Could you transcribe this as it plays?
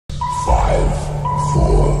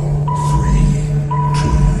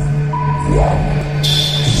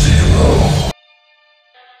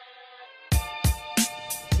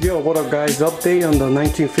Yo, what up guys? Update on the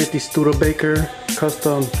 1950 Studebaker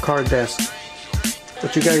custom car desk.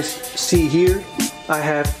 What you guys see here, I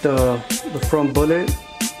have the front bullet.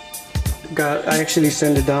 I actually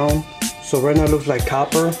sand it down, so right now it looks like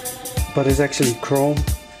copper, but it's actually chrome,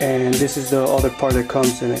 and this is the other part that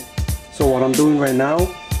comes in it. So what I'm doing right now,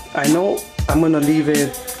 I know I'm gonna leave it.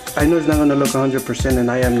 I know it's not gonna look 100%,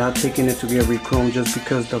 and I am not taking it to get re-chrome just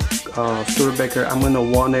because the Studebaker, I'm gonna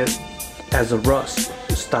want it as a rust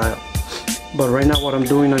style. But right now what I'm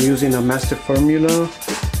doing, I'm using a Master Formula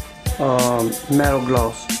metal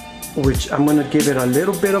gloss, which I'm gonna give it a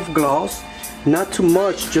little bit of gloss, not too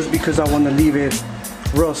much, just because I want to leave it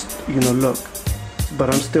rust, look.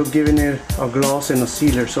 But I'm still giving it a gloss and a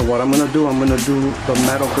sealer. So what I'm gonna do the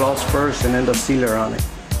metal gloss first and then the sealer on it.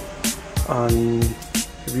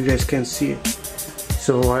 If you guys can see it.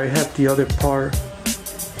 So I have the other part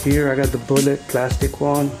here. I got the bullet plastic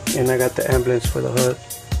one, and I got the emblems for the hood.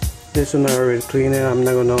 This one I already cleaned it. I'm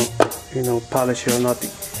not gonna polish it or nothing.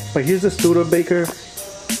 But here's the Studebaker.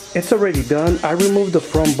 It's already done. I removed the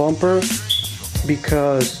front bumper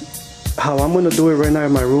because how I'm gonna do it right now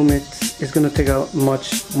in my room, it's gonna take out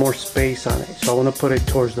much more space on it. So I wanna put it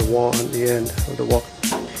towards the wall, on the end of the wall.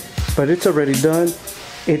 But it's already done.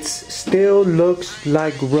 It still looks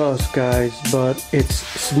like rust, guys, but it's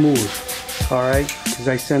smooth. Alright, because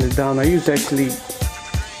I sand it down. I used actually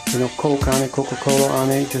Coke on it, Coca-Cola on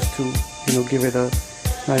it, just to give it a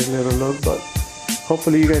nice little look. But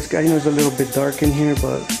hopefully you guys, I know it's a little bit dark in here,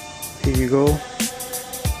 but here you go.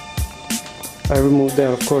 I removed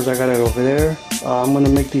that, of course. I got it over there. I'm gonna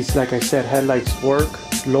make these, like I said, headlights work,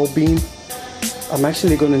 low beam. I'm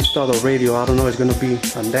actually gonna install the radio. I don't know, it's gonna be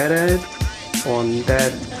on that end, on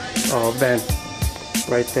that vent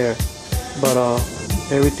right there. But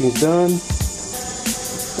everything's done.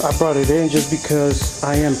 I brought it in just because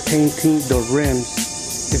I am painting the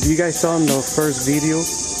rims. If you guys saw in the first video,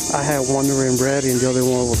 I had one rim red and the other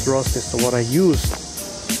one was rusted. So what I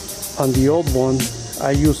used on the old one,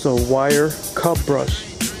 I used a wire cup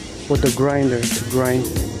brush with the grinder to grind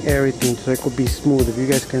everything so it could be smooth. If you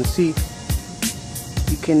guys can see,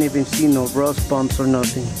 you can't even see no rust bumps or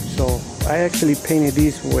nothing. So I actually painted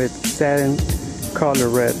these with satin color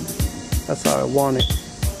red. That's how I want it.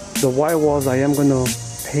 The white walls, I am gonna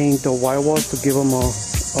paint the white walls to give them a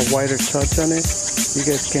whiter touch on it. You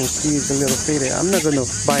guys can see it's a little faded. I'm not gonna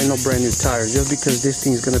buy no brand new tires just because this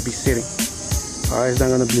thing is gonna be sitting. Alright, it's not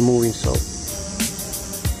gonna be moving. So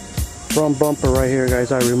front bumper right here,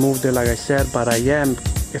 guys, I removed it like I said, but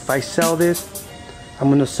if I sell this, I'm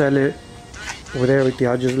gonna sell it with everything.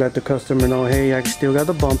 I'll just let the customer know, hey, I still got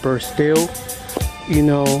the bumper, still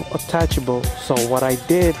attachable. So what I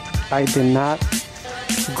did not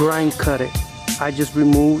grind cut it. I just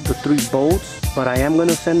removed the 3 bolts, but I am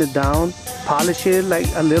gonna sand it down, polish it like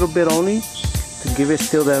a little bit only to give it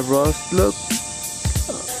still that rust look.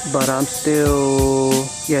 But I'm still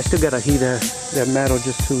gotta heat that metal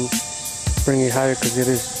just to bring it higher because it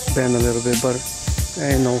is bent a little bit, but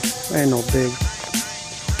ain't no big.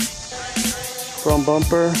 Front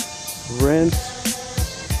bumper, rims,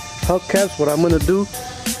 hubcaps. What I'm gonna do,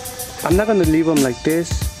 I'm not gonna leave them like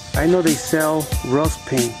this. I know they sell rust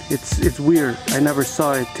paint. It's weird. I never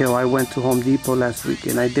saw it till I went to Home Depot last week,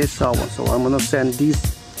 and I did saw one. So I'm gonna sand these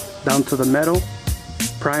down to the metal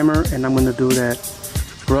primer, and I'm gonna do that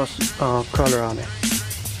rust color on it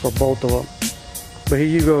for both of them. But here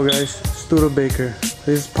you go, guys. Studebaker.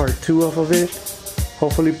 This is part 2 of it.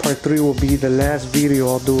 Hopefully part 3 will be the last video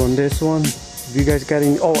I'll do on this one. If you guys got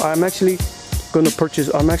any, I'm actually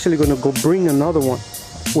gonna go bring another one,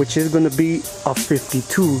 which is gonna be a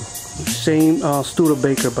 52, same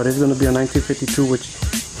Studebaker, but it's gonna be a 1952, which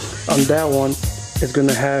on that one is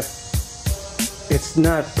gonna have, it's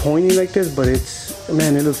not pointy like this, but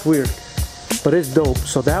man, it looks weird, but it's dope.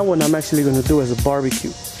 So that one I'm actually gonna do as a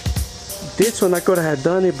barbecue. This one I could have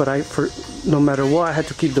done it, but no matter what, I had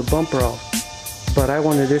to keep the bumper off. But I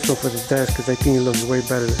wanted this one for the desk because I think it looks way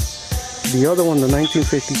better than the other one, the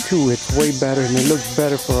 1952. It's way better and it looks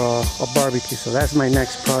better for a barbecue. So that's my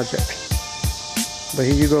next project. But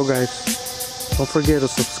here you go, guys. Don't forget to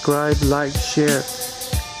subscribe, like, share,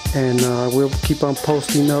 and we'll keep on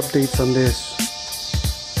posting updates on this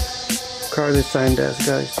car design desk,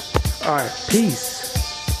 guys. Alright, peace.